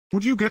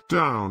Would you get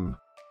down?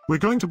 We're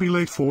going to be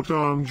late for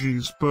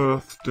Dongjae's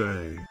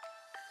birthday.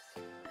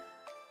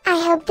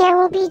 I hope there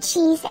will be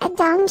cheese at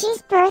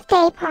Dongjae's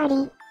birthday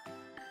party.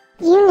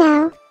 You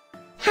know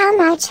how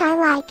much I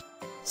like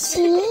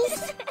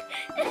cheese.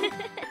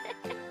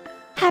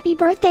 Happy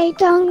birthday,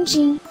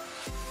 Dongjae.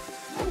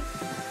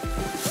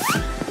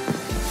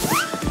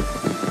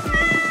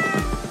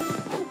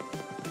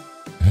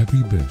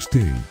 Happy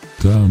birthday,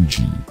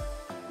 Dongjae.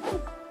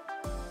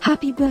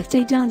 Happy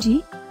birthday,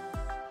 Dongjae.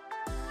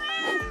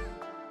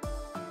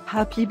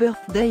 Happy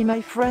birthday,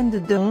 my friend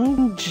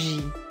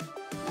Dongjae.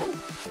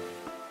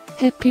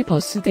 Happy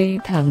birthday,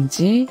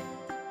 Dongjae.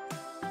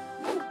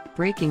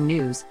 Breaking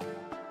news.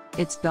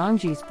 It's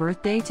Dongjae's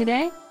birthday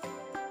today?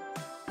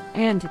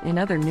 And in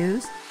other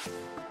news,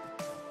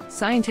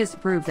 scientists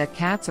prove that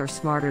cats are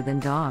smarter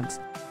than dogs.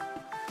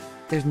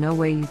 There's no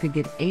way you could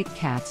get 8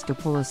 cats to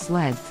pull a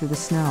sled through the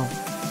snow.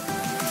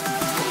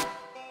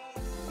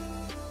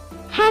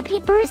 Happy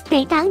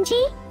birthday,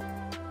 Dongjae.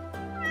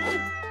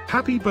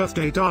 Happy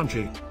birthday,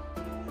 Dongjae.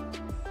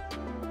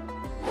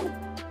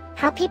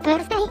 Happy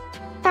birthday,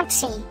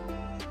 Dongjae.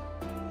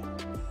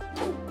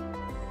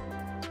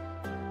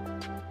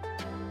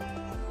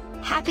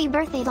 Happy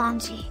birthday,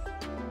 Dongjae.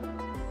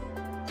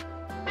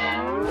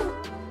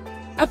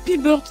 Happy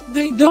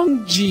birthday,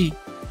 Dongjae.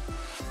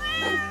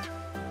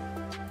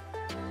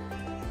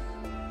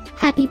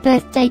 Happy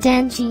birthday,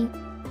 Dongjae.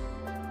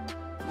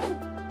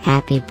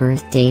 Happy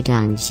birthday,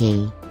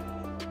 Dongjae.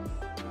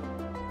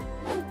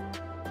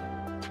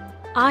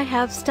 I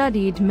have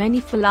studied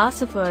many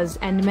philosophers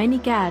and many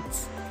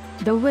cats.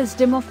 The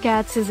wisdom of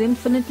cats is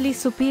infinitely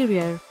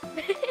superior.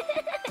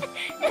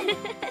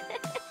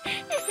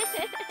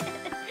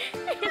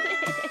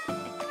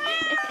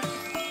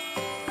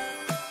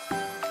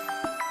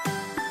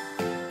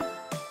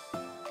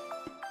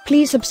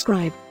 Please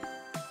subscribe,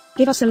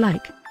 give us a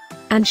like,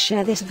 and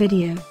share this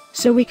video,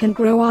 so we can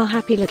grow our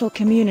happy little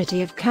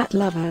community of cat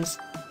lovers.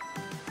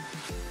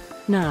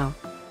 Now,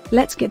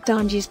 let's get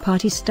Dongjae's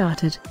party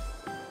started.